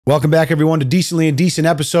Welcome back, everyone, to Decently Indecent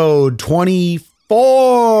episode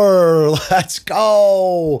 24. Let's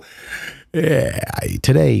go. Yeah.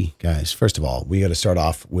 Today, guys, first of all, we got to start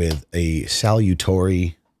off with a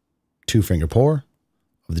salutatory two-finger pour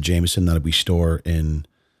of the Jameson that we store in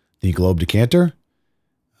the Globe decanter.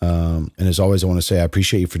 And as always, I want to say I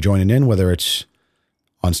appreciate you for joining in, whether it's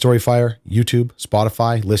on StoryFire, YouTube,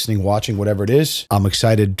 Spotify, listening, watching, whatever it is. I'm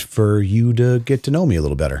excited for you to get to know me a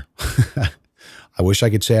little better. I wish I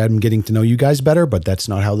could say I'm getting to know you guys better, but that's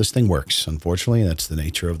not how this thing works. Unfortunately, that's the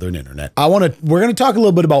nature of the internet. We're going to talk a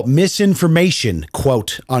little bit about misinformation,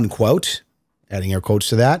 quote unquote, adding air quotes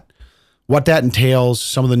to that. What that entails,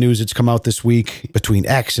 some of the news that's come out this week between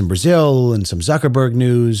X and Brazil and some Zuckerberg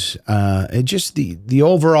news, and just the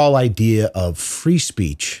overall idea of free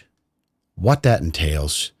speech, what that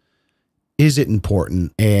entails. Is it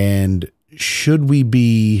important? And should we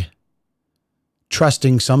be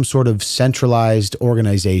trusting some sort of centralized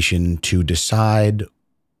organization to decide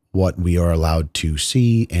what we are allowed to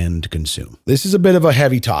see and consume? This is a bit of a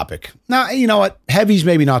heavy topic. Now, you know what? Heavy's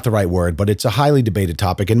maybe not the right word, but it's a highly debated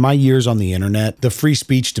topic. In my years on the internet, the free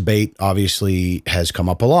speech debate obviously has come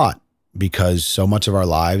up a lot because so much of our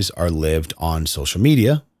lives are lived on social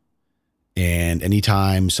media. And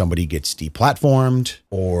anytime somebody gets deplatformed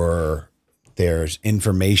or there's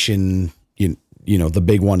information, you know, the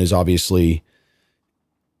big one is obviously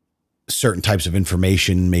certain types of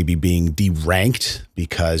information maybe being deranked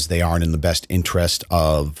because they aren't in the best interest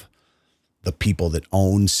of the people that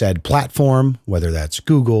own said platform, whether that's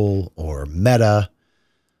Google or Meta,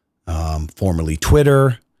 formerly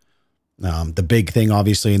Twitter. The big thing,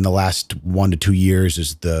 obviously, in the last 1 to 2 years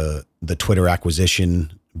is the Twitter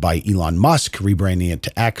acquisition by Elon Musk, rebranding it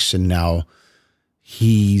to X, and now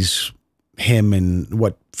him and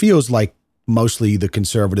what feels like mostly the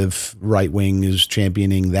conservative right wing is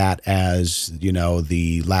championing that as, you know,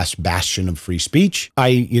 the last bastion of free speech.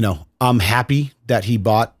 I'm happy that he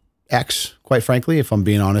bought X, quite frankly, if I'm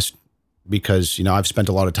being honest, because, you know, I've spent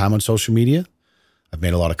a lot of time on social media. I've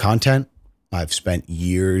made a lot of content. I've spent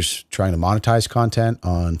years trying to monetize content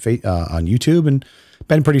on YouTube and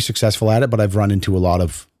been pretty successful at it, but I've run into a lot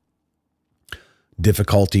of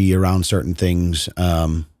difficulty around certain things,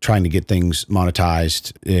 trying to get things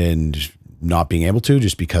monetized and not being able to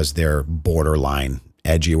just because they're borderline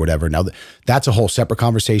edgy or whatever. Now, that's a whole separate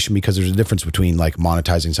conversation because there's a difference between like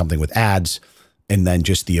monetizing something with ads and then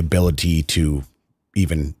just the ability to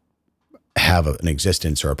even have an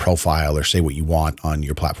existence or a profile or say what you want on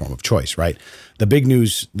your platform of choice, right? The big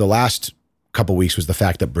news the last couple of weeks was the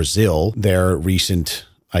fact that Brazil, their recent,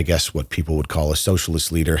 I guess what people would call a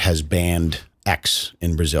socialist leader, has banned X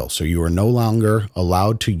in Brazil. So you are no longer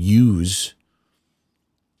allowed to use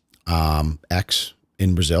X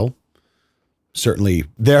in Brazil. Certainly,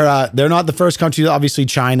 they're not the first country. Obviously,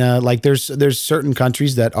 China. Like there's certain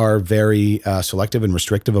countries that are very selective and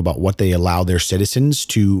restrictive about what they allow their citizens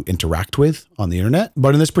to interact with on the internet.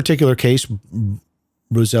 But in this particular case,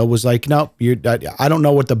 Brazil was like, no, I don't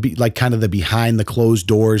know what the behind the closed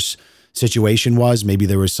doors situation was. Maybe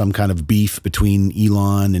there was some kind of beef between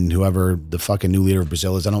Elon and whoever the fucking new leader of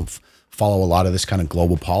Brazil is. I don't follow a lot of this kind of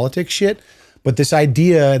global politics shit. But this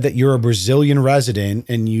idea that you're a Brazilian resident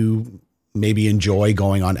and you maybe enjoy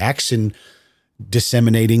going on X and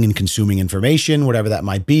disseminating and consuming information, whatever that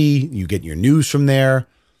might be, you get your news from there.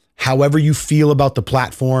 However you feel about the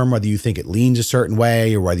platform, whether you think it leans a certain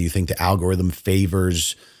way or whether you think the algorithm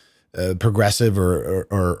favors progressive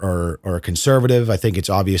or conservative, I think it's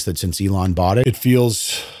obvious that since Elon bought it, it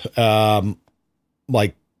feels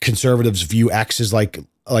like conservatives view X as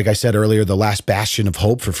like I said earlier, the last bastion of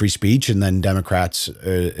hope for free speech, and then Democrats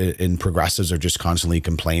and progressives are just constantly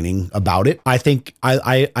complaining about it. I think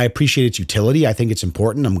I appreciate its utility. I think it's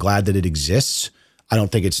important. I'm glad that it exists. I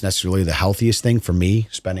don't think it's necessarily the healthiest thing for me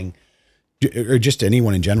spending, or just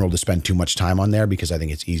anyone in general, to spend too much time on there, because I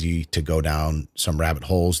think it's easy to go down some rabbit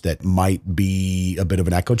holes that might be a bit of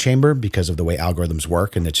an echo chamber because of the way algorithms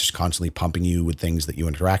work, and it's just constantly pumping you with things that you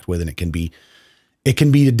interact with, and it can be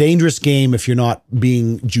a dangerous game if you're not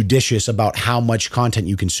being judicious about how much content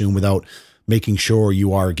you consume without making sure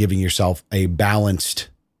you are giving yourself a balanced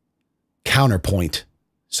counterpoint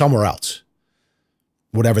somewhere else,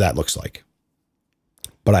 whatever that looks like.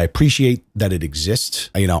 But I appreciate that it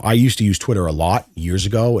exists. You know, I used to use Twitter a lot years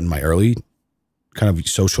ago in my early kind of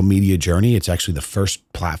social media journey. It's actually the first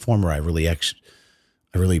platform where I really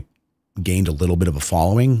gained a little bit of a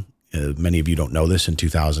following. Many of you don't know this. In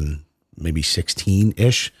 2000, maybe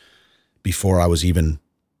 16-ish, before I was even,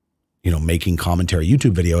 you know, making commentary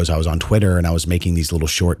YouTube videos, I was on Twitter and I was making these little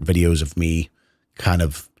short videos of me kind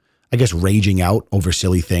of I guess, raging out over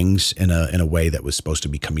silly things in a way that was supposed to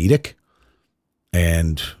be comedic,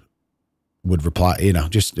 and would reply,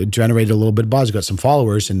 just generated a little bit of buzz, got some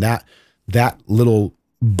followers. And that little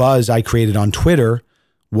buzz I created on Twitter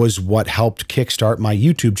was what helped kickstart my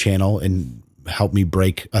YouTube channel and helped me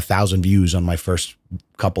break 1,000 views on my first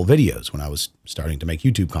couple videos when I was starting to make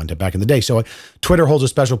YouTube content back in the day. So Twitter holds a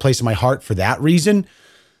special place in my heart for that reason,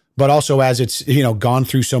 but also as it's, gone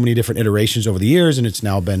through so many different iterations over the years, and it's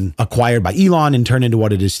now been acquired by Elon and turned into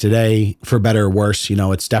what it is today, for better or worse.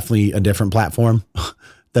 It's definitely a different platform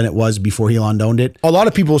than it was before Elon owned it. A lot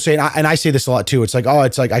of people say, and I say this a lot too, it's like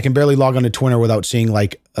I can barely log on to Twitter without seeing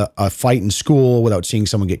like a fight in school, without seeing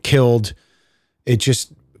someone get killed. It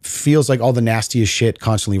just feels like all the nastiest shit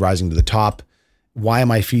constantly rising to the top. Why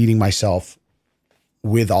am I feeding myself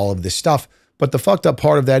with all of this stuff? But the fucked up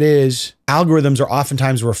part of that is algorithms are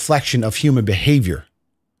oftentimes a reflection of human behavior.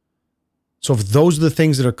 So if those are the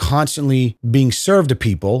things that are constantly being served to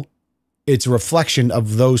people, it's a reflection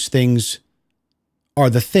of those things are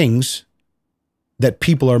the things that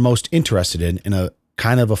people are most interested in a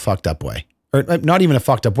kind of a fucked up way, or not even a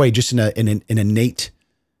fucked up way, just in an innate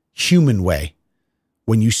human way.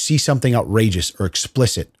 When you see something outrageous or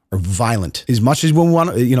explicit or violent, as much as we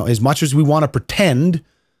want to pretend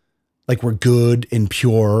like we're good and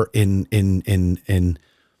pure in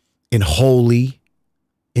holy,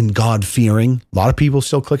 in God-fearing, a lot of people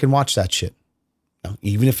still click and watch that shit.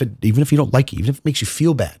 Even if you don't like it, even if it makes you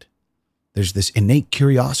feel bad. There's this innate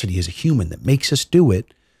curiosity as a human that makes us do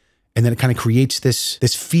it. And then it kind of creates this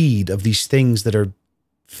feed of these things that are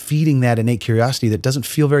feeding that innate curiosity that doesn't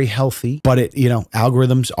feel very healthy. But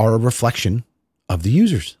algorithms are a reflection of the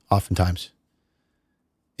users oftentimes.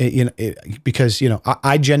 Because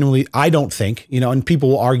I don't think, and people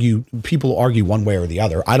will argue one way or the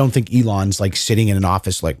other. I don't think Elon's like sitting in an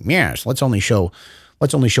office like, yes, let's only show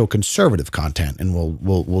conservative content, and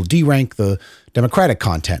we'll derank the Democratic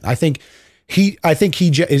content. I think he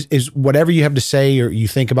is whatever you have to say or you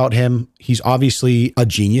think about him. He's obviously a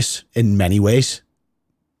genius in many ways,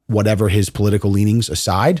 whatever his political leanings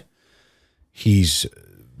aside. He's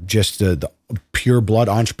just the pure blood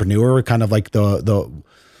entrepreneur, kind of like the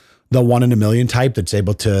one in a million type that's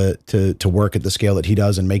able to work at the scale that he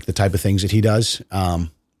does and make the type of things that he does. A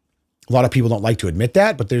lot of people don't like to admit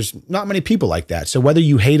that, but there's not many people like that. So whether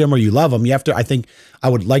you hate him or you love him, I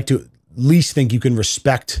would like to at least think you can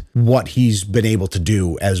respect what he's been able to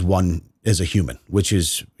do as a human, which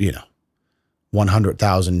is,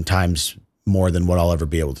 100,000 times more than what I'll ever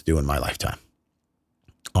be able to do in my lifetime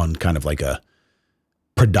on kind of like a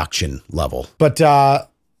production level. But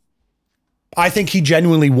I think he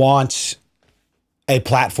genuinely wants a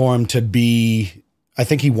platform to be, I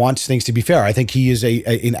think he wants things to be fair. I think he is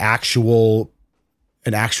an actual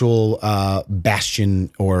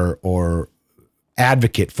bastion or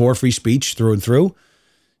advocate for free speech through and through.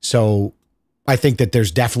 So I think that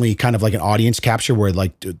there's definitely kind of like an audience capture where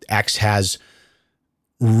like X has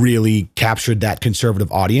really captured that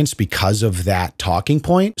conservative audience because of that talking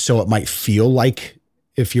point. So it might feel like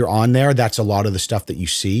if you're on there, that's a lot of the stuff that you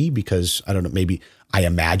see, because I don't know, maybe I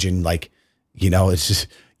imagine like, it's just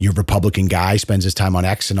your Republican guy spends his time on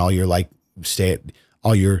X and all your like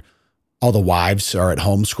all the wives are at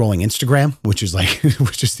home scrolling Instagram, which is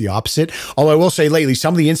the opposite. Although I will say lately,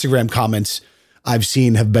 some of the Instagram comments I've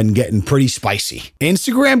seen have been getting pretty spicy.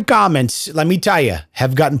 Instagram comments, let me tell you,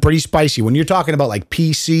 have gotten pretty spicy. When you're talking about like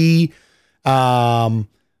PC, trying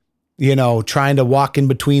to walk in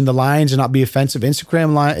between the lines and not be offensive,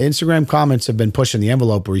 Instagram comments have been pushing the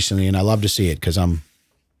envelope recently, and I love to see it because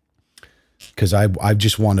I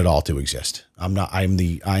just want it all to exist.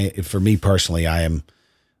 For me personally, I'm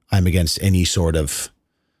against any sort of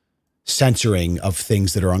censoring of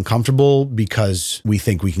things that are uncomfortable because we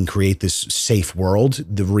think we can create this safe world.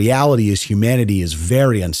 The reality is humanity is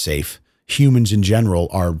very unsafe. Humans in general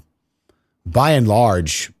are, by and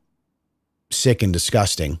large, sick and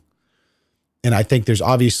disgusting. And I think there's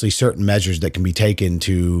obviously certain measures that can be taken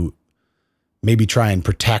to maybe try and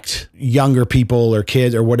protect younger people or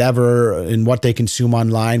kids or whatever in what they consume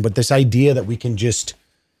online. But this idea that we can just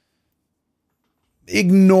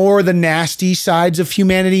ignore the nasty sides of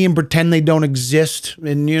humanity and pretend they don't exist.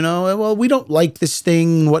 And, well, we don't like this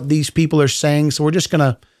thing, what these people are saying, so we're just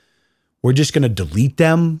going to delete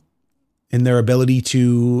them and their ability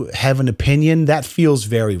to have an opinion. That feels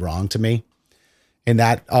very wrong to me. And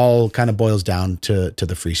that all kind of boils down to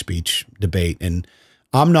the free speech debate. And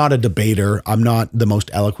I'm not a debater. I'm not the most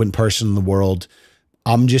eloquent person in the world.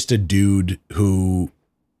 I'm just a dude who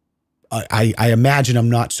I imagine I'm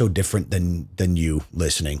not so different than you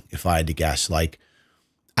listening, if I had to guess. Like,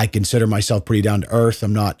 I consider myself pretty down to earth.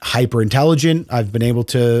 I'm not hyper intelligent. I've been able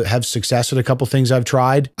to have success at a couple things I've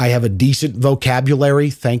tried. I have a decent vocabulary,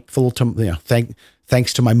 thanks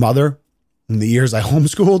to my mother in the years I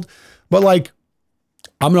homeschooled. But like,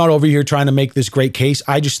 I'm not over here trying to make this great case.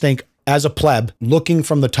 I just think as a pleb, looking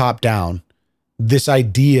from the top down, this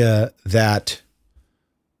idea that,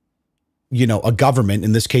 you know, a government,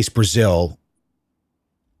 in this case, Brazil,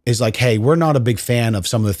 is like, hey, we're not a big fan of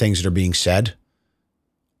some of the things that are being said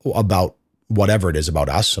about whatever it is about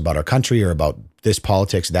us, about our country, or about this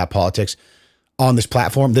politics, that politics on this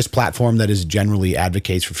platform that is generally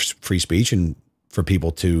advocates for free speech and for people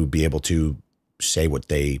to be able to say what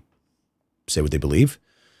they believe.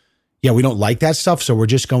 Yeah, we don't like that stuff. So we're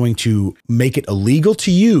just going to make it illegal to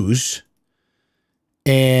use.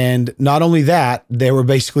 And not only that, they were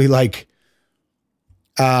basically like,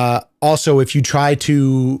 also, if you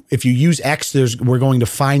use X, we're going to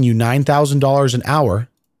fine you $9,000 an hour.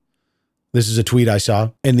 This is a tweet I saw.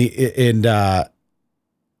 And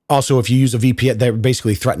also, if you use a VPN, they're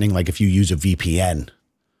basically threatening, like, if you use a VPN,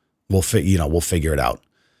 we'll figure it out.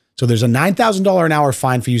 So there's a $9,000 an hour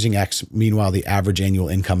fine for using X. Meanwhile, the average annual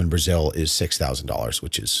income in Brazil is $6,000,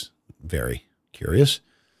 which is very curious.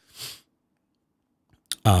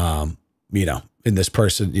 You know, in this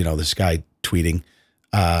person, you know, this guy tweeting,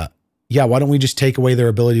 yeah, why don't we just take away their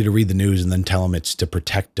ability to read the news and then tell them it's to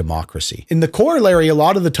protect democracy? In the corollary, a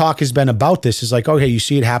lot of the talk has been about this. Is like, okay, you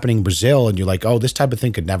see it happening in Brazil and you're like, oh, this type of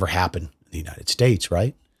thing could never happen in the United States,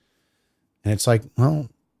 right? And it's like, well,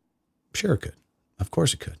 sure it could. Of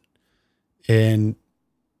course it could. And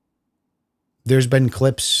there's been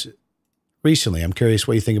clips recently. I'm curious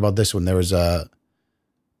what you think about this one. There was a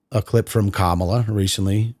clip from Kamala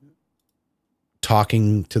recently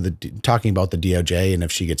talking about the DOJ and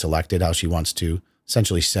if she gets elected, how she wants to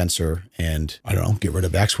essentially censor and, I don't know, get rid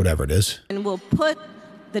of X, whatever it is. And will put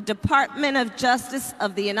the Department of Justice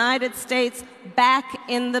of the United States back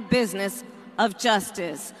in the business of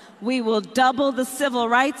justice. We will double the Civil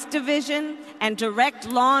Rights Division and direct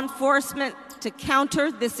law enforcement to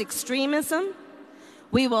counter this extremism.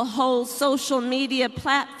 We will hold social media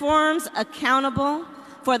platforms accountable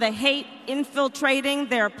for the hate infiltrating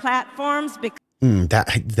their platforms.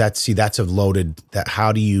 That's a loaded,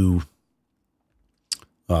 how do you,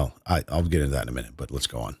 well, I'll get into that in a minute, but let's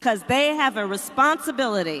go on. Because they have a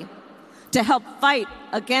responsibility to help fight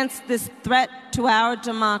against this threat to our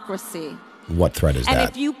democracy. What threat is that? And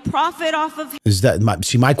if you profit off of... Is that,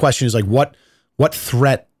 my question is like, what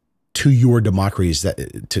threat to your democracy is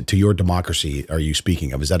that, to your democracy are you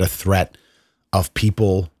speaking of? Is that a threat of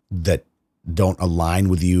people that don't align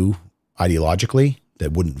with you ideologically,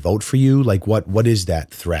 that wouldn't vote for you? Like what is that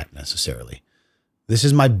threat necessarily? This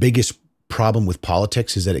is my biggest problem with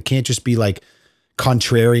politics, is that it can't just be like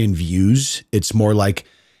contrarian views. It's more like,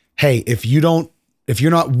 hey, if you're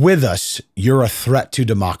not with us, you're a threat to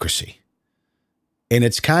democracy. And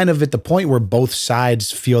it's kind of at the point where both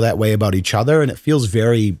sides feel that way about each other, and it feels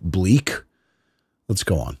very bleak. Let's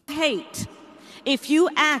go on. Hate. If you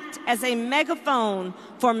act as a megaphone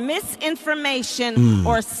for misinformation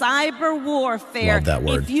or cyber warfare, love that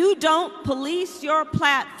word. If you don't police your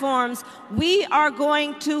platforms, we are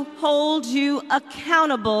going to hold you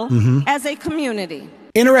accountable as a community.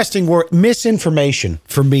 Interesting word. Misinformation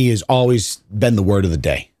for me has always been the word of the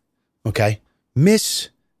day. Okay?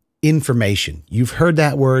 Misinformation. You've heard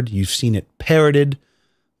that word. You've seen it parroted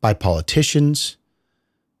by politicians,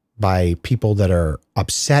 by people that are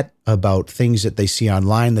upset about things that they see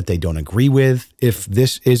online that they don't agree with. If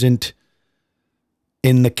this isn't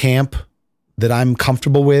in the camp that I'm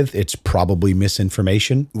comfortable with, it's probably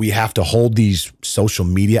misinformation. We have to hold these social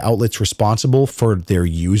media outlets responsible for their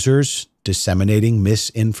users disseminating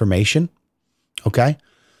misinformation. Okay?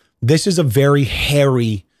 This is a very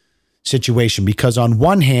hairy situation because on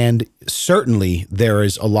one hand, certainly there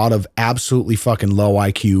is a lot of absolutely fucking low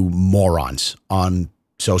IQ morons on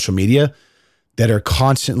social media that are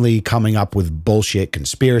constantly coming up with bullshit,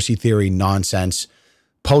 conspiracy theory, nonsense,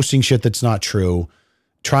 posting shit that's not true,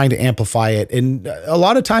 trying to amplify it. And a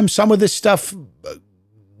lot of times some of this stuff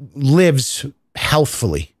lives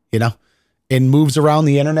healthfully, you know, and moves around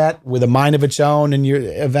the internet with a mind of its own. And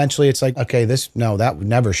eventually it's like, okay, that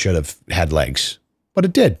never should have had legs, but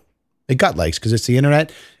it did. It got legs because it's the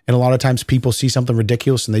internet. And a lot of times people see something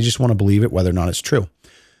ridiculous and they just want to believe it, whether or not it's true.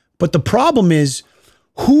 But the problem is,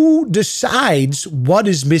 who decides what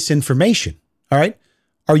is misinformation? All right.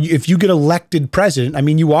 If you get elected president, I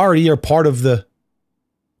mean, you already are part of the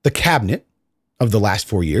cabinet of the last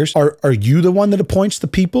 4 years. Are you the one that appoints the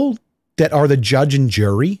people that are the judge and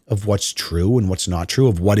jury of what's true and what's not true,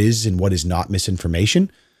 of what is and what is not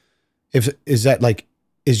misinformation? Is that like,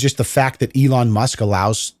 is just the fact that Elon Musk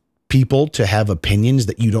allows people to have opinions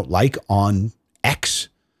that you don't like on X.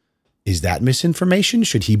 Is that misinformation?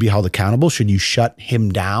 Should he be held accountable? Should you shut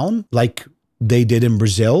him down like they did in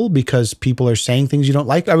Brazil because people are saying things you don't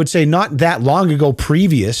like? I would say not that long ago,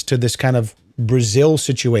 previous to this kind of Brazil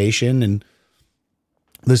situation and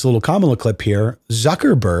this little Kamala clip here,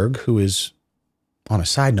 Zuckerberg, who is, on a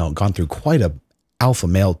side note, gone through quite a alpha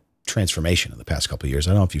male transformation in the past couple of years.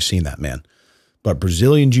 I don't know if you've seen that, man. But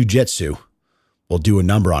Brazilian Jiu-Jitsu will do a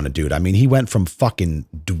number on a dude. I mean, he went from fucking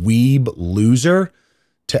dweeb loser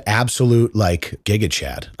to absolute like Giga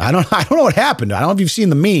Chad. I don't know what happened. I don't know if you've seen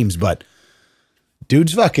the memes, but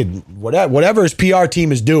dude's fucking whatever his PR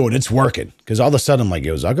team is doing, it's working. Because all of a sudden I'm like,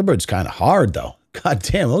 yo, Zuckerberg's kind of hard though. God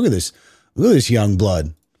damn, look at this young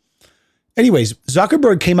blood. Anyways,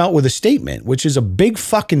 Zuckerberg came out with a statement, which is a big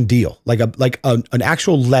fucking deal, like an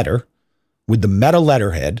actual letter with the Meta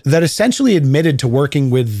letterhead that essentially admitted to working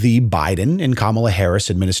with the Biden and Kamala Harris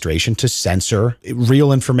administration to censor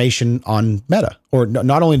real information on Meta, or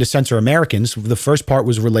not only to censor Americans. The first part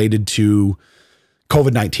was related to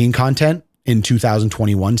COVID-19 content in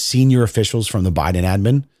 2021. Senior officials from the Biden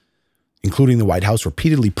admin, including the White House,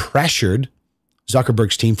 repeatedly pressured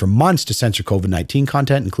Zuckerberg's team for months to censor COVID-19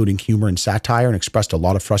 content, including humor and satire, and expressed a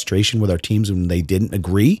lot of frustration with our teams when they didn't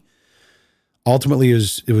agree. Ultimately,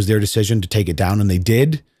 it was their decision to take it down, and they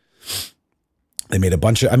did. They made a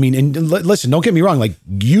bunch of, I mean, and listen, don't get me wrong, like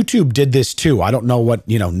YouTube did this too. I don't know what,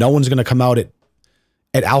 no one's going to come out at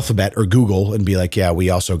Alphabet or Google and be like, yeah,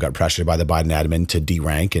 we also got pressured by the Biden admin to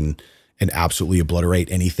derank and absolutely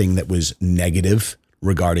obliterate anything that was negative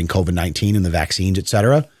regarding COVID-19 and the vaccines, et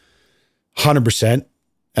cetera. 100%.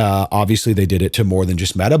 Obviously, they did it to more than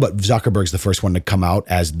just Meta, but Zuckerberg's the first one to come out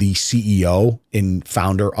as the CEO and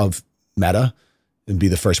founder of Meta and be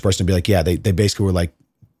the first person to be like, yeah, they basically were like,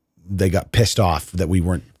 they got pissed off that we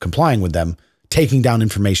weren't complying with them, taking down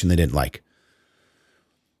information they didn't like.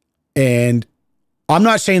 And I'm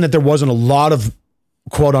not saying that there wasn't a lot of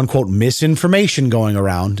quote unquote misinformation going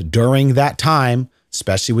around during that time,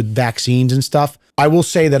 especially with vaccines and stuff. I will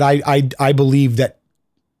say that I believe that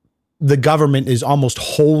the government is almost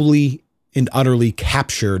wholly and utterly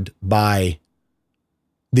captured by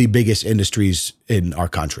the biggest industries in our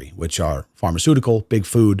country, which are pharmaceutical, big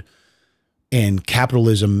food, and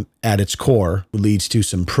capitalism at its core leads to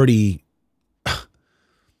some pretty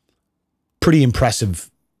impressive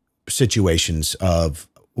situations of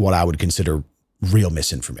what I would consider real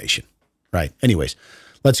misinformation, right? Anyways,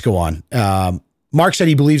 let's go on. Mark said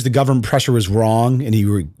he believes the government pressure was wrong, and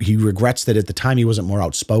he regrets that at the time he wasn't more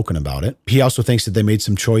outspoken about it. He also thinks that they made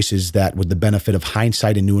some choices that, with the benefit of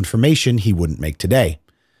hindsight and new information, he wouldn't make today.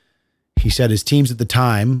 He said his teams at the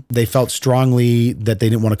time, they felt strongly that they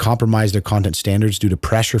didn't want to compromise their content standards due to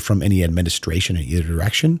pressure from any administration in either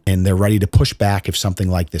direction, and they're ready to push back if something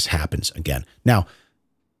like this happens again. Now,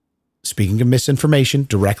 speaking of misinformation,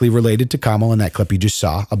 directly related to Kamala in that clip you just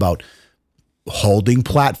saw about holding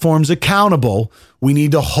platforms accountable, we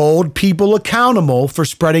need to hold people accountable for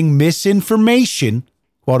spreading misinformation,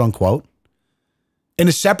 quote unquote. In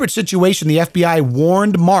a separate situation, the FBI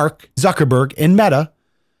warned Mark Zuckerberg and Meta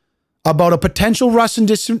about a potential Russian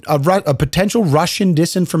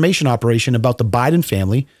disinformation operation about the Biden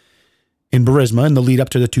family in Burisma in the lead up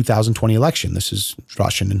to the 2020 election. This is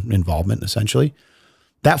Russian involvement, essentially.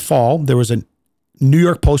 That fall, there was a New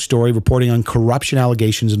York Post story reporting on corruption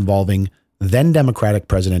allegations involving then Democratic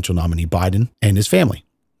presidential nominee Biden and his family.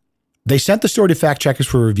 They sent the story to fact checkers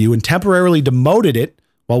for review and temporarily demoted it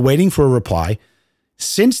while waiting for a reply.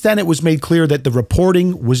 Since then, it was made clear that the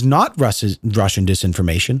reporting was not Russian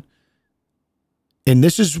disinformation. And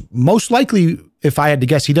this is most likely, if I had to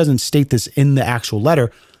guess, he doesn't state this in the actual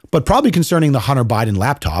letter, but probably concerning the Hunter Biden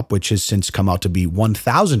laptop, which has since come out to be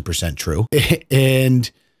 1000% true.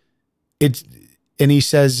 And he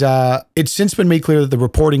says, it's since been made clear that the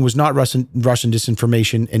reporting was not Russian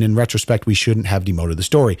disinformation. And in retrospect, we shouldn't have demoted the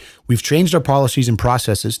story. We've changed our policies and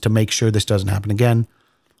processes to make sure this doesn't happen again.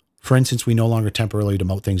 For instance, we no longer temporarily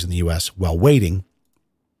demote things in the US while waiting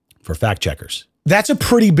for fact checkers. That's a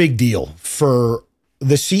pretty big deal for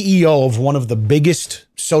the CEO of one of the biggest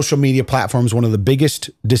social media platforms, one of the biggest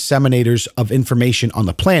disseminators of information on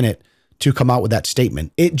the planet, to come out with that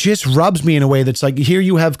statement. It just rubs me in a way that's like, here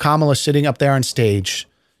you have Kamala sitting up there on stage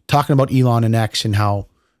talking about Elon and X and how,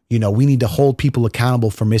 we need to hold people accountable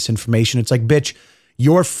for misinformation. It's like, bitch,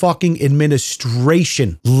 your fucking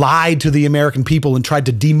administration lied to the American people and tried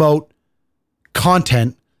to demote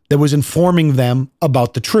content that was informing them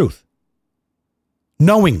about the truth.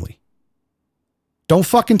 Knowingly. Don't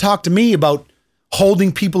fucking talk to me about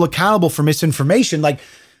holding people accountable for misinformation. Like,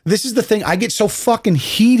 this is the thing. I get so fucking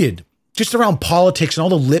heated just around politics and all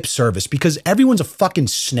the lip service because everyone's a fucking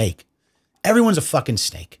snake. Everyone's a fucking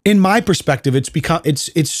snake. In my perspective,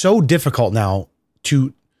 it's so difficult now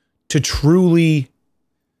to truly,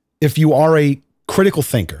 if you are a critical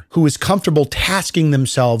thinker who is comfortable tasking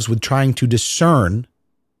themselves with trying to discern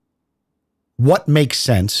what makes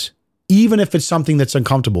sense, even if it's something that's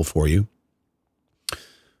uncomfortable for you.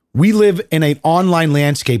 We live in an online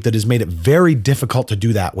landscape that has made it very difficult to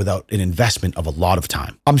do that without an investment of a lot of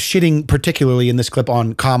time. I'm shitting particularly in this clip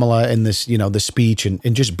on Kamala and this, you know, the speech and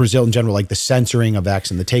just Brazil in general, like the censoring of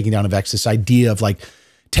X and the taking down of X, this idea of like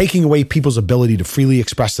taking away people's ability to freely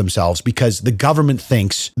express themselves because the government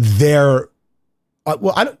thinks they're,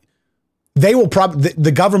 the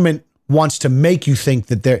government wants to make you think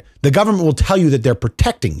that the government will tell you that they're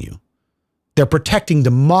protecting you. They're protecting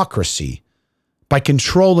democracy by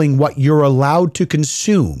controlling what you're allowed to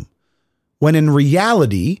consume, when in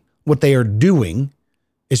reality, what they are doing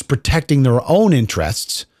is protecting their own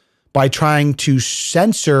interests by trying to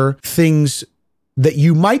censor things that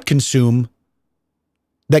you might consume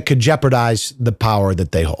that could jeopardize the power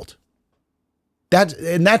that they hold.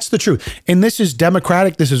 That's the truth. And this is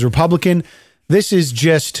Democratic, this is Republican, this is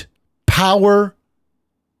just power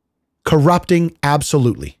corrupting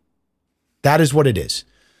absolutely. That is what it is.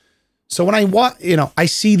 So when I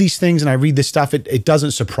see these things and I read this stuff, it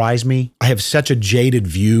doesn't surprise me. I have such a jaded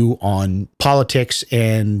view on politics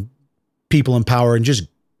and people in power and just,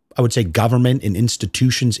 I would say, government and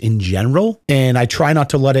institutions in general. And I try not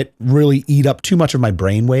to let it really eat up too much of my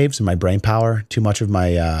brain waves and my brain power, too much of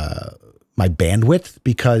my my bandwidth,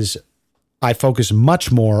 because I focus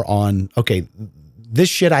much more on, okay, this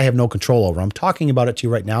shit I have no control over. I'm talking about it to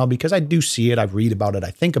you right now because I do see it. I read about it. I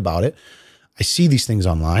think about it. I see these things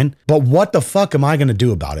online, but what the fuck am I going to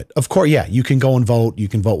do about it? Of course, yeah, you can go and vote. You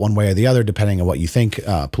can vote one way or the other, depending on what you think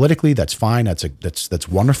politically. That's fine. That's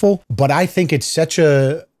wonderful. But I think it's such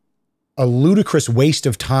a ludicrous waste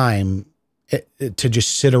of time to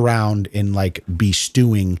just sit around and like be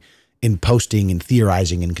stewing and posting and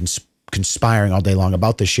theorizing and conspiring all day long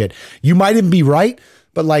about this shit. You might even be right,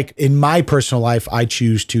 but like in my personal life, I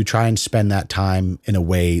choose to try and spend that time in a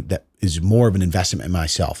way that is more of an investment in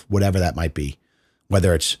myself, whatever that might be,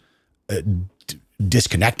 whether it's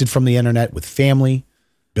disconnected from the internet with family,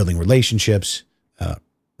 building relationships,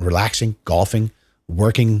 relaxing, golfing,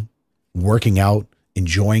 working out,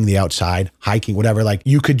 enjoying the outside, hiking, whatever. Like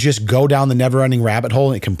you could just go down the never-ending rabbit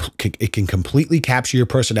hole and it can completely capture your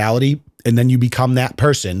personality, and then you become that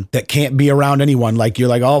person that can't be around anyone. Like you're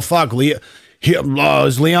like, oh fuck,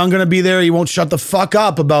 is Leon gonna be there? He won't shut the fuck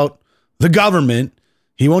up about the government.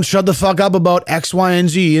 He won't shut the fuck up about X, Y, and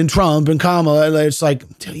Z and Trump and Kamala. It's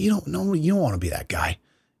like, dude, you don't want to be that guy.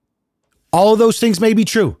 All of those things may be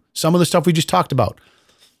true. Some of the stuff we just talked about,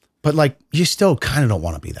 but like, you still kind of don't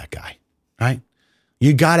want to be that guy, right?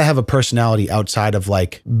 You got to have a personality outside of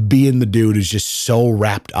like being the dude who's just so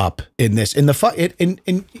wrapped up in this. In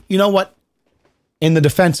you know what? In the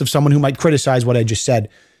defense of someone who might criticize what I just said,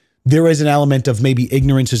 there is an element of maybe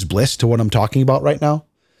ignorance is bliss to what I'm talking about right now.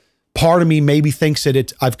 Part of me maybe thinks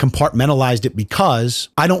that I've compartmentalized it because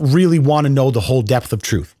I don't really want to know the whole depth of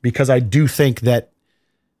truth, because I do think that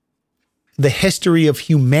the history of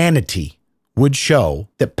humanity would show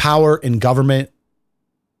that power and government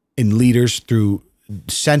and leaders through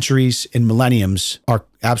centuries and millenniums are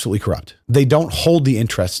absolutely corrupt. They don't hold the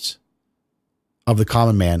interests of the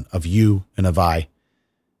common man, of you and of I,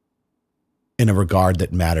 in a regard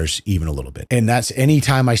that matters even a little bit. And that's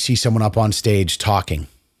anytime I see someone up on stage talking,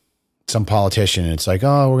 some politician, and it's like,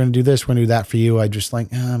 oh, we're going to do this, we're going to do that for you. I just like,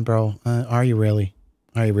 bro, are you really?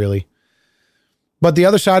 Are you really? But the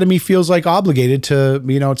other side of me feels like obligated to,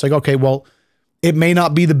 you know, it's like, okay, well, it may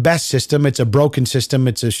not be the best system. It's a broken system.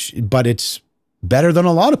 But it's better than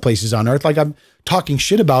a lot of places on earth. Like I'm talking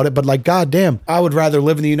shit about it, but like, goddamn, I would rather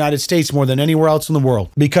live in the United States more than anywhere else in the world,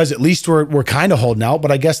 because at least we're kind of holding out.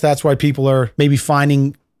 But I guess that's why people are maybe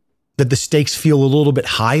finding that the stakes feel a little bit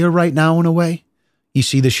higher right now in a way. You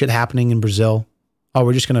see this shit happening in Brazil. Oh,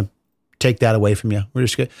 we're just going to take that away from you. We're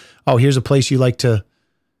just going to, oh, here's a place you like to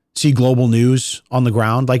see global news on the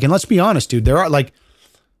ground. Like, and let's be honest, dude, there are like,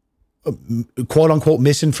 quote unquote,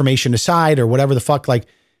 misinformation aside or whatever the fuck, like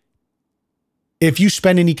if you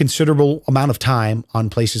spend any considerable amount of time on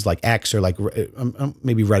places like X or like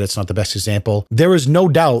maybe Reddit's not the best example, there is no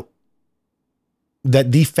doubt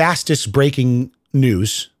that the fastest breaking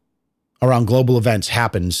news around global events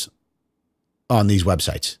happens on these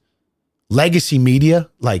websites. Legacy media,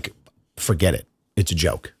 like, forget it. It's a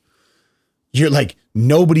joke. You're like,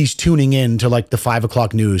 nobody's tuning in to like the 5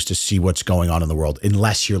 o'clock news to see what's going on in the world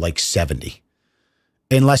unless you're like 70.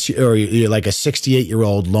 unless you're like a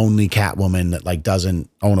 68-year-old lonely cat woman that like doesn't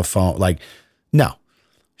own a phone. Like, no,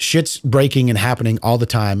 shit's breaking and happening all the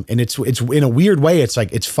time. And it's in a weird way, it's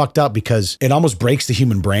like, it's fucked up because it almost breaks the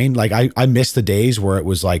human brain. Like I miss the days where it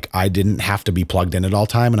was like, I didn't have to be plugged in at all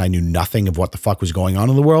time and I knew nothing of what the fuck was going on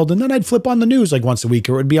in the world. And then I'd flip on the news like once a week,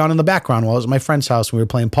 or it would be on in the background while I was at my friend's house and we were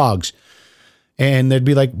playing Pogs. And there'd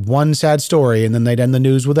be like one sad story and then they'd end the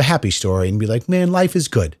news with a happy story and be like, man, life is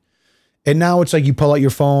good. And now it's like you pull out your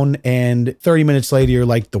phone and 30 minutes later, you're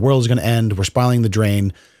like, the world is going to end. We're spiraling the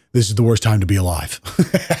drain. This is the worst time to be alive.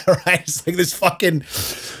 Right? It's like this fucking,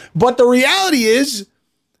 but the reality is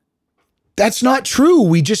that's not true.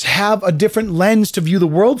 We just have a different lens to view the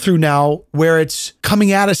world through now where it's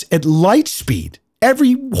coming at us at light speed.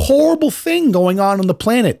 Every horrible thing going on the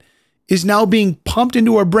planet is now being pumped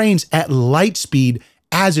into our brains at light speed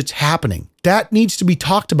as it's happening. That needs to be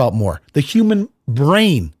talked about more. The human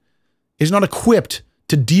brain is not equipped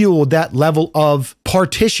to deal with that level of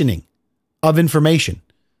partitioning of information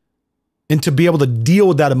and to be able to deal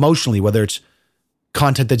with that emotionally, whether it's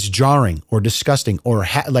content that's jarring or disgusting or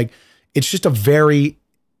like, it's just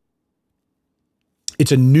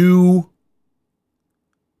it's a new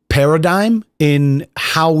paradigm in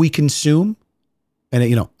how we consume. And,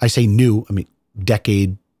 you know, I say new, I mean,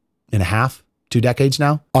 decade and a half, 2 decades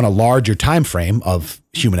now, on a larger time frame of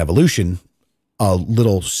human evolution, a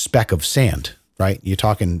little speck of sand, right? You're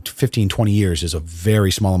talking 15, 20 years is a very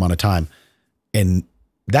small amount of time. And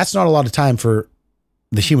that's not a lot of time for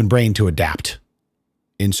the human brain to adapt.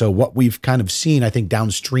 And so what we've kind of seen, I think,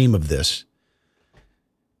 downstream of this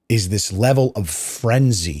is this level of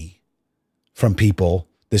frenzy from people,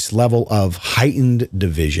 this level of heightened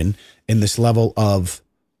division, and this level of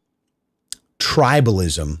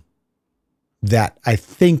tribalism that I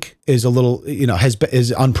think is a little, you know,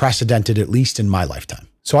 is unprecedented, at least in my lifetime.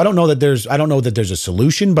 So I don't know that there's a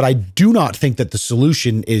solution, but I do not think that the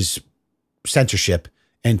solution is censorship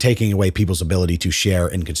and taking away people's ability to share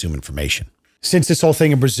and consume information. Since this whole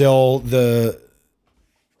thing in Brazil, the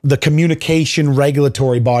communication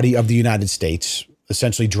regulatory body of the United States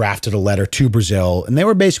essentially drafted a letter to Brazil, and they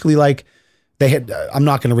were basically like, I'm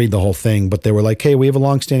not going to read the whole thing, but they were like, hey, we have a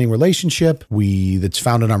longstanding relationship that's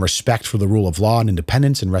founded on respect for the rule of law and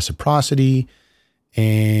independence and reciprocity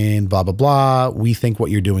and blah, blah, blah. We think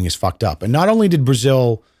what you're doing is fucked up. And not only did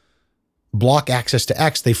Brazil block access to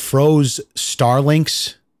X, they froze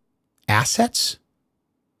Starlink's assets,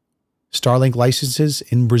 Starlink licenses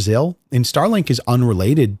in Brazil. And Starlink is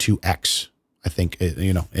unrelated to X, I think,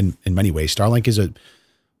 you know, in many ways. Starlink is a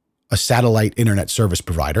satellite internet service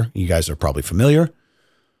provider. You guys are probably familiar.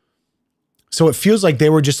 So it feels like they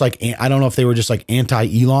were just like, I don't know if they were just like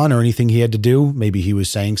anti-Elon or anything he had to do. Maybe he was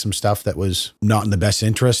saying some stuff that was not in the best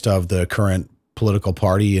interest of the current political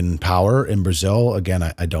party in power in Brazil. Again,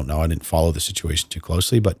 I don't know. I didn't follow the situation too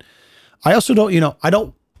closely, but I also don't, you know, I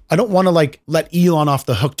don't want to like let Elon off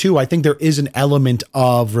the hook too. I think there is an element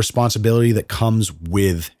of responsibility that comes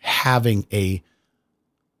with having a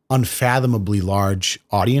unfathomably large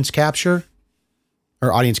audience capture,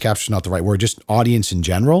 or audience capture is not the right word, just audience in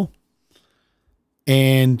general.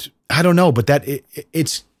 And I don't know, but that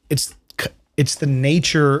it's the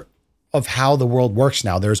nature of how the world works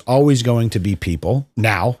now. There's always going to be people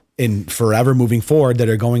now and forever moving forward that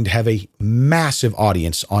are going to have a massive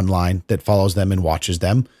audience online that follows them and watches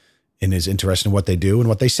them and is interested in what they do and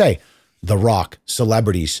what they say. The Rock,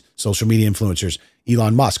 celebrities, social media influencers,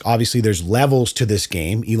 Elon Musk. Obviously, there's levels to this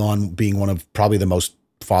game, Elon being one of probably the most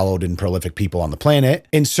followed and prolific people on the planet.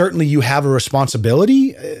 And certainly you have a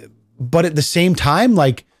responsibility, but at the same time,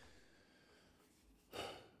 like,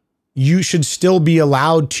 you should still be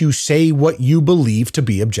allowed to say what you believe to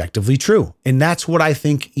be objectively true. And that's what I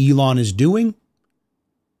think Elon is doing.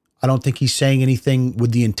 I don't think he's saying anything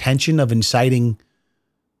with the intention of inciting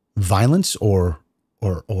violence or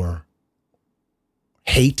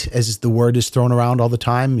hate, as the word is thrown around all the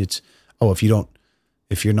time. It's, oh, if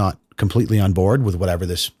you're not completely on board with whatever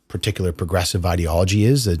this particular progressive ideology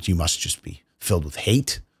is, that you must just be filled with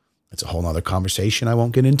hate. That's a whole nother conversation I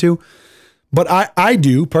won't get into. But I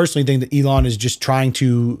do personally think that Elon is just trying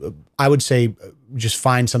to, I would say, just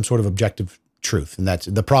find some sort of objective truth. And that's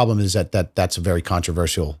the problem, is that's a very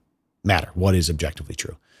controversial matter. What is objectively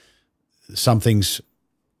true? Some things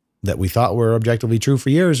that we thought were objectively true for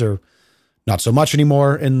years are not so much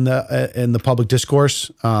anymore in the public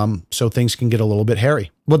discourse. So things can get a little bit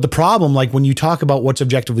hairy. But the problem, like when you talk about what's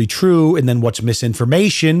objectively true and then what's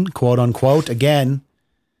misinformation, quote unquote, again,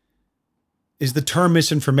 is the term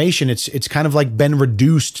misinformation. It's kind of like been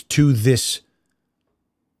reduced to this,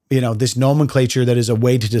 you know, this nomenclature that is a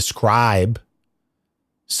way to describe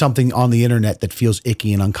something on the internet that feels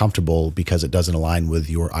icky and uncomfortable because it doesn't align with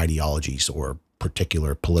your ideologies or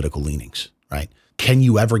particular political leanings, right? Can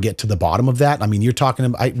you ever get to the bottom of that? I mean, you're talking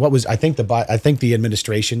about, I think the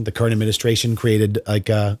administration, the current administration created like,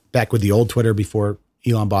 back with the old Twitter before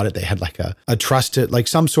Elon bought it, they had like a trusted, like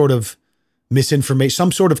some sort of misinformation,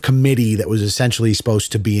 some sort of committee that was essentially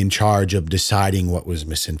supposed to be in charge of deciding what was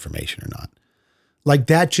misinformation or not. Like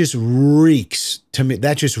that just reeks to me.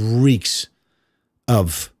 That just reeks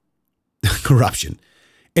of corruption.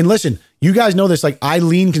 And listen, you guys know this, like I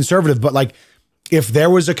lean conservative, but like if there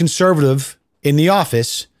was a conservative in the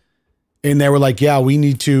office and they were like, yeah, we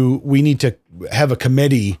need to have a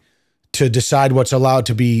committee to decide what's allowed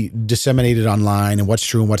to be disseminated online and what's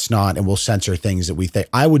true and what's not, and we'll censor things that we think,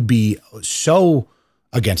 I would be so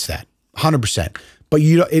against that 100%. But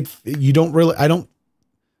you don't really, I don't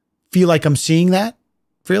feel like I'm seeing that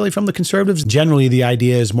really from the conservatives. Generally, the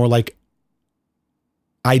idea is more like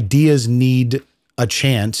ideas need a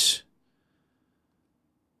chance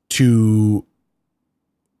to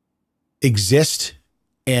exist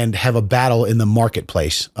and have a battle in the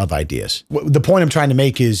marketplace of ideas. The point I'm trying to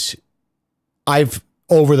make is I've,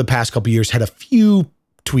 over the past couple of years, had a few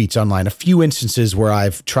tweets online, a few instances where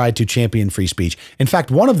I've tried to champion free speech. In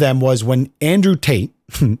fact, one of them was when Andrew Tate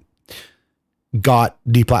got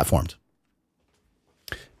deplatformed.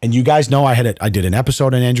 And you guys know I did an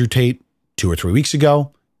episode on Andrew Tate 2 or 3 weeks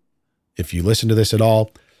ago. If you listen to this at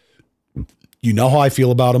all, you know how I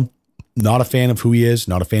feel about him. Not a fan of who he is,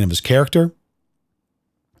 not a fan of his character.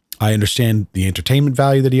 I understand the entertainment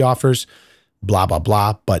value that he offers, blah, blah,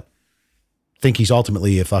 blah, but think he's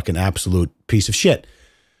ultimately a fucking absolute piece of shit.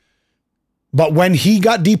 But when he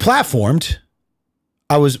got deplatformed,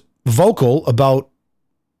 I was vocal about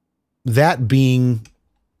that being,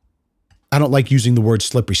 I don't like using the word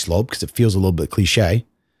slippery slope because it feels a little bit cliche,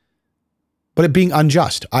 but it being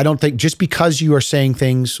unjust. I don't think just because you are saying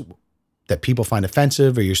things that people find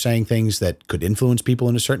offensive or you're saying things that could influence people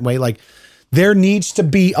in a certain way, like there needs to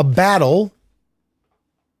be a battle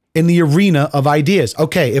in the arena of ideas.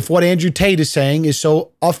 Okay, if what Andrew Tate is saying is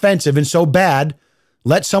so offensive and so bad,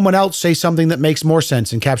 let someone else say something that makes more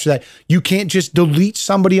sense and capture that. You can't just delete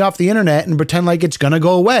somebody off the internet and pretend like it's going to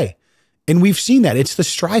go away. And we've seen that. It's the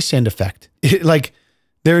Streisand effect. Like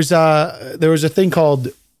there was a thing called,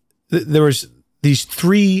 there was these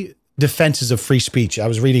 3 defenses of free speech. I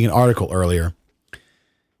was reading an article earlier,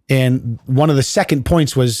 and one of the second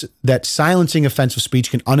points was that silencing offensive speech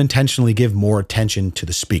can unintentionally give more attention to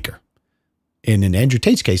the speaker. And in Andrew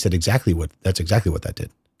Tate's case, that's exactly what that did.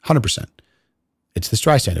 100%. It's the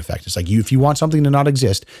Streisand effect. It's like if you want something to not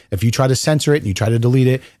exist, if you try to censor it and you try to delete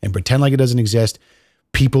it and pretend like it doesn't exist,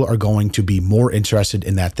 people are going to be more interested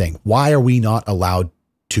in that thing. Why are we not allowed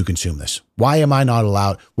to consume this? Why am I not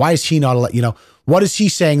allowed? Why is he not allowed? You know, what is he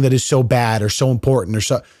saying that is so bad or so important or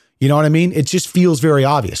so, you know what I mean? It just feels very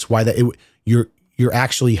obvious why that you're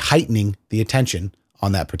actually heightening the attention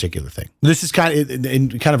on that particular thing. This is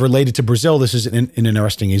kind of related to Brazil. This is an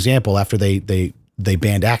interesting example. After they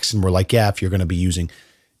banned X and were like, yeah, if you're going to be using,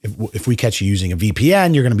 if we catch you using a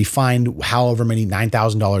VPN, you're going to be fined however many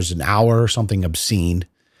 $9,000 an hour or something obscene.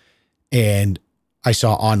 And I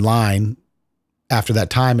saw online after that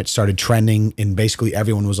time, it started trending and basically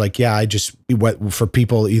everyone was like, yeah, for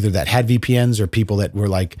people either that had VPNs or people that were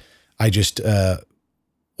like, I just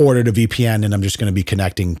ordered a VPN and I'm just going to be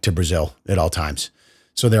connecting to Brazil at all times.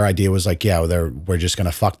 So their idea was like, yeah, we're just going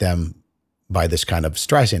to fuck them by this kind of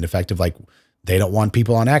Streisand effect of like, they don't want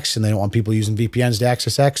people on X and they don't want people using VPNs to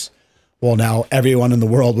access X. Well, now everyone in the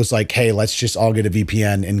world was like, hey, let's just all get a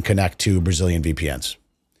VPN and connect to Brazilian VPNs.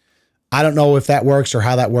 I don't know if that works or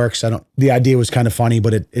how that works. The idea was kind of funny,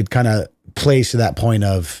 but it kind of plays to that point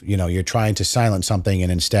of, you know, you're trying to silence something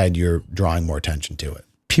and instead you're drawing more attention to it.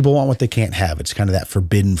 People want what they can't have. It's kind of that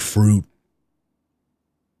forbidden fruit.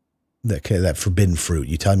 That forbidden fruit.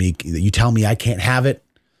 You tell me I can't have it.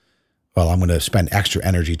 Well, I'm going to spend extra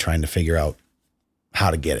energy trying to figure out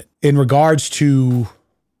how to get it. In regards to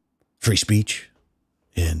free speech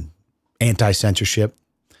and anti-censorship,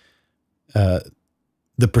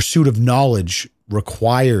 the pursuit of knowledge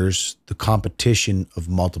requires the competition of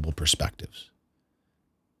multiple perspectives.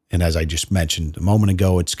 And as I just mentioned a moment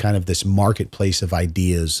ago, it's kind of this marketplace of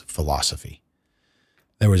ideas philosophy.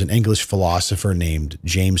 There was an English philosopher named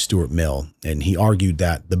James Stuart Mill, and he argued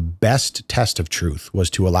that the best test of truth was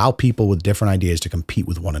to allow people with different ideas to compete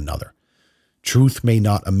with one another. Truth may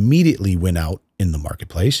not immediately win out in the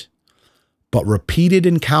marketplace, but repeated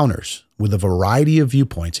encounters with a variety of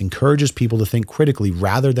viewpoints encourages people to think critically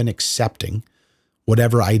rather than accepting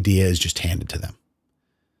whatever idea is just handed to them.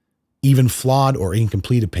 Even flawed or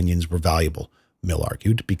incomplete opinions were valuable. Mill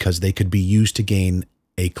argued, because they could be used to gain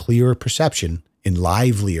a clearer perception and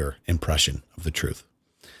livelier impression of the truth.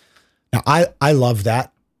 Now, I love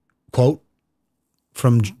that quote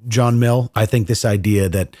from John Mill. I think this idea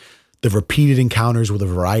that the repeated encounters with a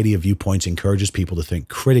variety of viewpoints encourages people to think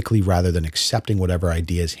critically rather than accepting whatever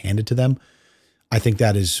idea is handed to them. I think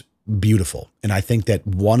that is beautiful. And I think that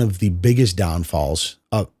one of the biggest downfalls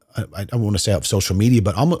of, I don't want to say of social media,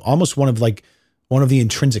 but almost one of the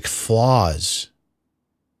intrinsic flaws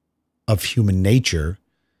of human nature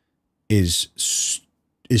is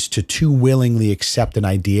to too willingly accept an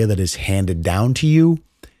idea that is handed down to you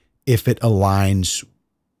if it aligns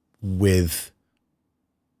with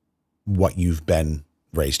what you've been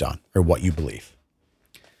raised on or what you believe.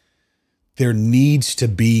 There needs to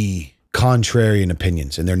be contrarian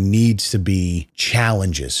opinions and there needs to be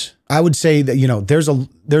challenges. I would say that, you know, there's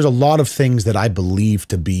a lot of things that I believe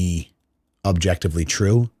to be objectively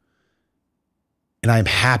true. And I'm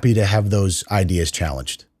happy to have those ideas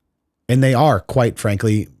challenged. And they are, quite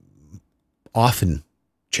frankly, often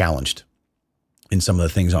challenged in some of the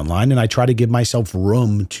things online. And I try to give myself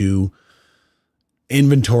room to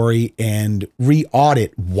inventory and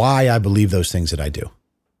re-audit why I believe those things that I do.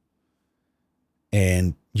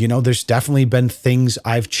 And, you know, there's definitely been things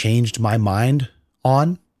I've changed my mind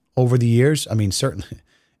on over the years. I mean, certainly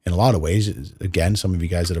in a lot of ways, again, some of you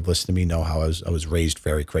guys that have listened to me know how I was raised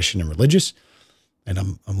very Christian and religious. And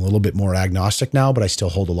I'm a little bit more agnostic now, but I still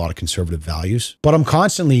hold a lot of conservative values. But I'm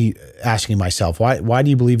constantly asking myself, why do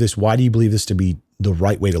you believe this? Why do you believe this to be the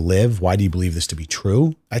right way to live? Why do you believe this to be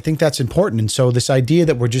true? I think that's important. And so this idea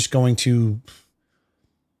that we're just going to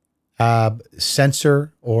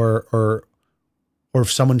censor or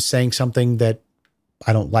if someone's saying something that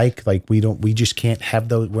I don't like we just can't have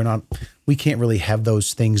those. We can't really have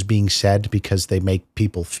those things being said because they make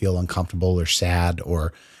people feel uncomfortable or sad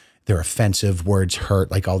or they're offensive, words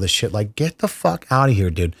hurt, like all this shit. Like, get the fuck out of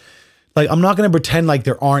here, dude. Like, I'm not going to pretend like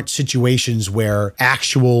there aren't situations where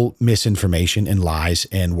actual misinformation and lies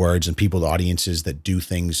and words and people, audiences that do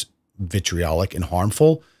things vitriolic and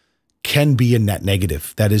harmful can be a net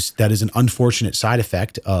negative. That is an unfortunate side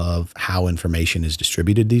effect of how information is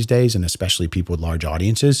distributed these days, and especially people with large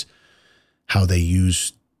audiences, how they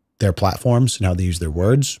use their platforms and how they use their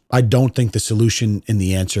words. I don't think the solution and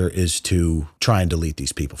the answer is to try and delete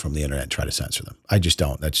these people from the internet and try to censor them. I just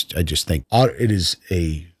don't. I just think it is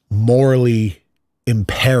a morally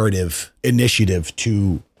imperative initiative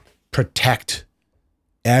to protect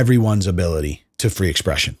everyone's ability to free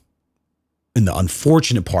expression. And the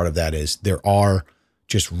unfortunate part of that is there are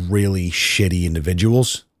just really shitty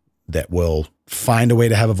individuals that will find a way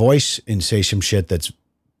to have a voice and say some shit that's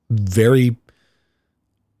very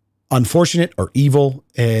unfortunate or evil.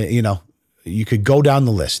 You know, you could go down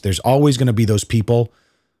the list. There's always going to be those people,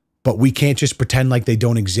 but we can't just pretend like they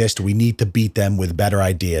don't exist. We need to beat them with better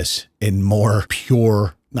ideas and more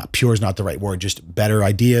pure, not pure is not the right word, just better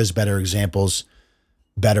ideas, better examples,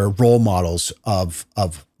 better role models of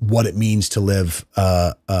what it means to live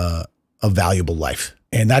a valuable life.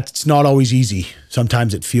 And that's not always easy.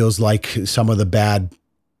 Sometimes it feels like some of the bad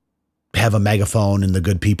have a megaphone and the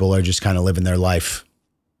good people are just kind of living their life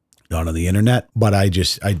not on the internet. But I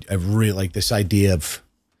really like this idea of,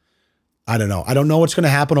 I don't know. I don't know what's going to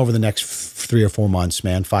happen over the next 3 or 4 months,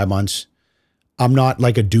 man, 5 months. I'm not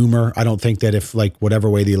like a doomer. I don't think that if like whatever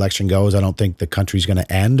way the election goes, I don't think the country's going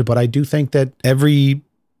to end. But I do think that every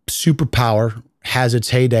superpower has its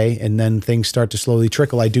heyday and then things start to slowly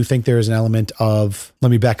trickle. I do think there is an element of, let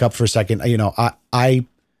me back up for a second. You know, I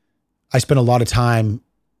spent a lot of time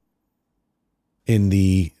in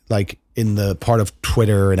the part of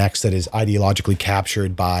Twitter and X that is ideologically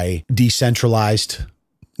captured by decentralized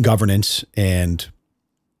governance and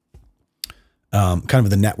kind of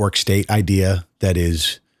the network state idea that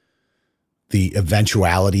is the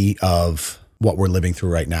eventuality of what we're living through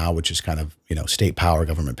right now, which is kind of, you know, state power,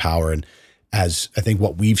 government power. And as I think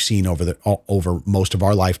what we've seen over most of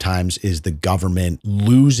our lifetimes is the government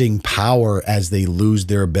losing power as they lose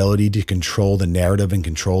their ability to control the narrative and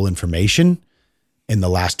control information. In the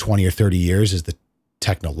last 20 or 30 years as the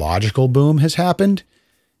technological boom has happened.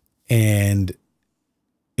 And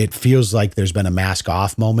it feels like there's been a mask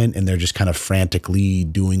off moment and they're just kind of frantically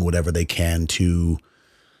doing whatever they can to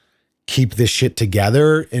keep this shit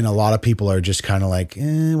together. And a lot of people are just kind of like,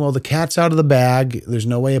 well, the cat's out of the bag. There's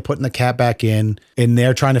no way of putting the cat back in. And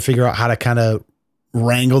they're trying to figure out how to kind of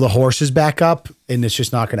wrangle the horses back up. And it's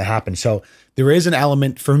just not going to happen. So there is an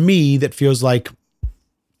element for me that feels like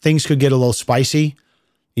things could get a little spicy.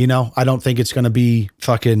 You know, I don't think it's going to be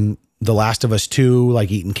fucking The Last of Us 2, like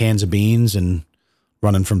eating cans of beans and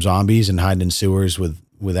running from zombies and hiding in sewers with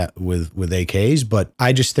with AKs, but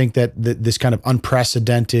I just think that this kind of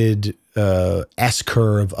unprecedented S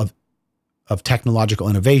curve of technological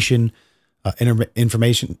innovation,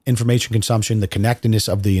 information consumption, the connectedness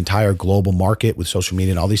of the entire global market with social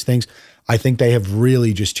media and all these things, I think they have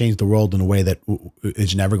really just changed the world in a way that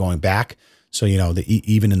is never going back. So, you know,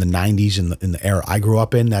 even in the 90s, in the era I grew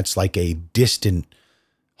up in, that's like a distant,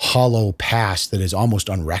 hollow past that is almost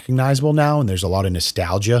unrecognizable now. And there's a lot of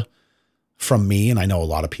nostalgia from me. And I know a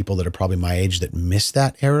lot of people that are probably my age that miss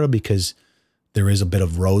that era because there is a bit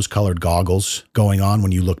of rose-colored goggles going on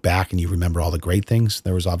when you look back and you remember all the great things.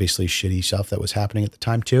 There was obviously shitty stuff that was happening at the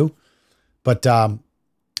time too. But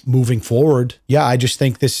moving forward, yeah, I just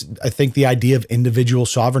think the idea of individual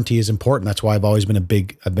sovereignty is important. That's why I've always been a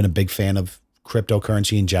big fan of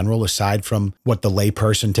cryptocurrency in general, aside from what the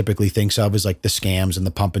layperson typically thinks of as like the scams and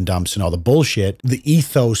the pump and dumps and all the bullshit. The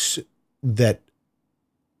ethos that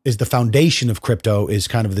is the foundation of crypto is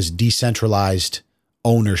kind of this decentralized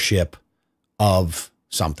ownership of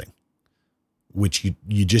something, which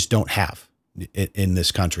you just don't have in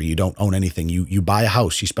this country. You don't own anything. You buy a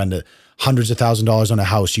house, you spend hundreds of thousands of dollars on a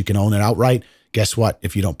house, you can own it outright. Guess what?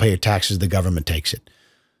 If you don't pay your taxes, the government takes it.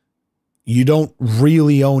 You don't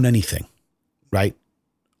really own anything, right,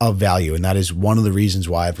 of value. And that is one of the reasons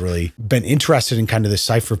why I've really been interested in kind of this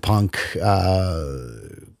cypherpunk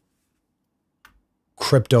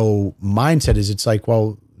crypto mindset. Is it's like,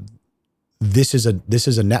 well, this is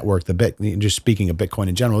a network, just speaking of Bitcoin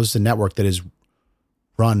in general, this is a network that is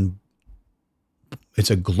run, it's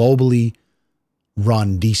a globally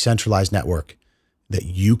run, decentralized network that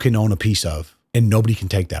you can own a piece of and nobody can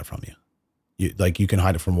take that from you. You can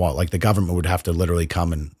hide it from what? Like the government would have to literally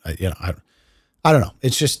come and, I don't know.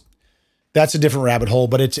 It's just, that's a different rabbit hole,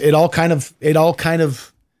 but it all kind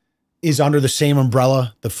of is under the same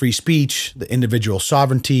umbrella: the free speech, the individual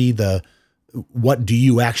sovereignty, what do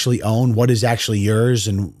you actually own? What is actually yours?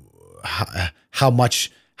 And how much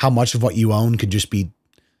of what you own could just be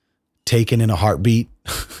taken in a heartbeat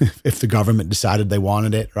if the government decided they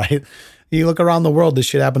wanted it, right? You look around the world, this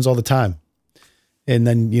shit happens all the time. And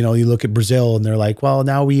then, you look at Brazil and they're like, well,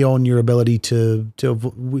 now we own your ability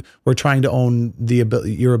we're trying to own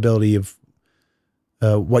your ability of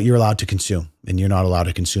what you're allowed to consume. And you're not allowed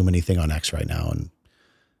to consume anything on X right now. And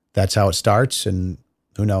that's how it starts. And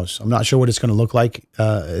who knows? I'm not sure what it's going to look like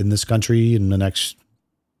in this country in the next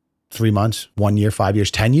 3 months, 1 year, 5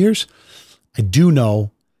 years, 10 years. I do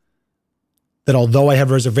know that although I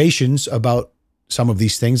have reservations about some of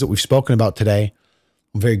these things that we've spoken about today,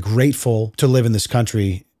 I'm very grateful to live in this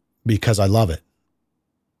country because I love it.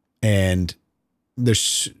 And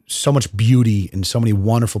there's so much beauty and so many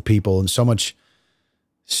wonderful people and so much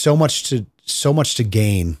to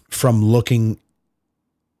gain from looking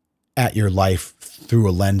at your life through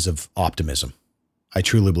a lens of optimism. I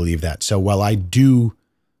truly believe that. So while I do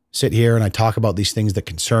sit here and I talk about these things that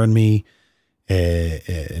concern me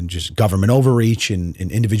and just government overreach and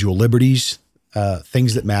individual liberties,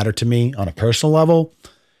 things that matter to me on a personal level,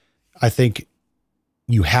 I think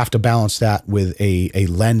you have to balance that with a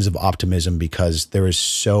lens of optimism because there is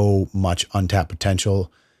so much untapped potential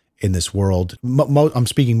in this world. I'm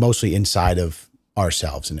speaking mostly inside of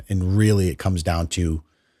ourselves. And really it comes down to,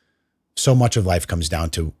 so much of life comes down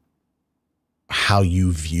to how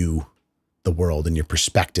you view the world and your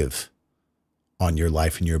perspective on your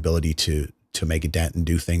life and your ability to make a dent and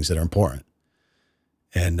do things that are important.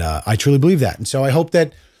 And I truly believe that. And so I hope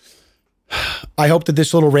that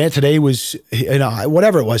this little rant today was,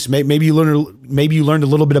 whatever it was, maybe you learned a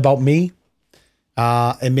little bit about me,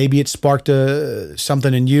 and maybe it sparked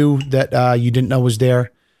something in you that you didn't know was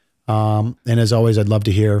there. And as always, I'd love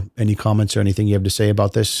to hear any comments or anything you have to say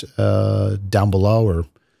about this down below, or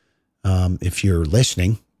if you're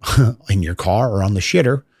listening in your car or on the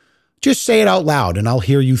shitter, just say it out loud and I'll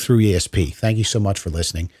hear you through ESP. Thank you so much for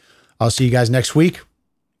listening. I'll see you guys next week.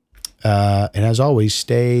 And as always,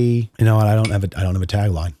 stay, I don't have a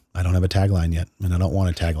tagline. I don't have a tagline yet. And I don't want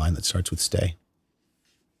a tagline that starts with stay.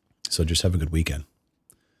 So just have a good weekend.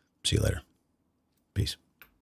 See you later. Peace.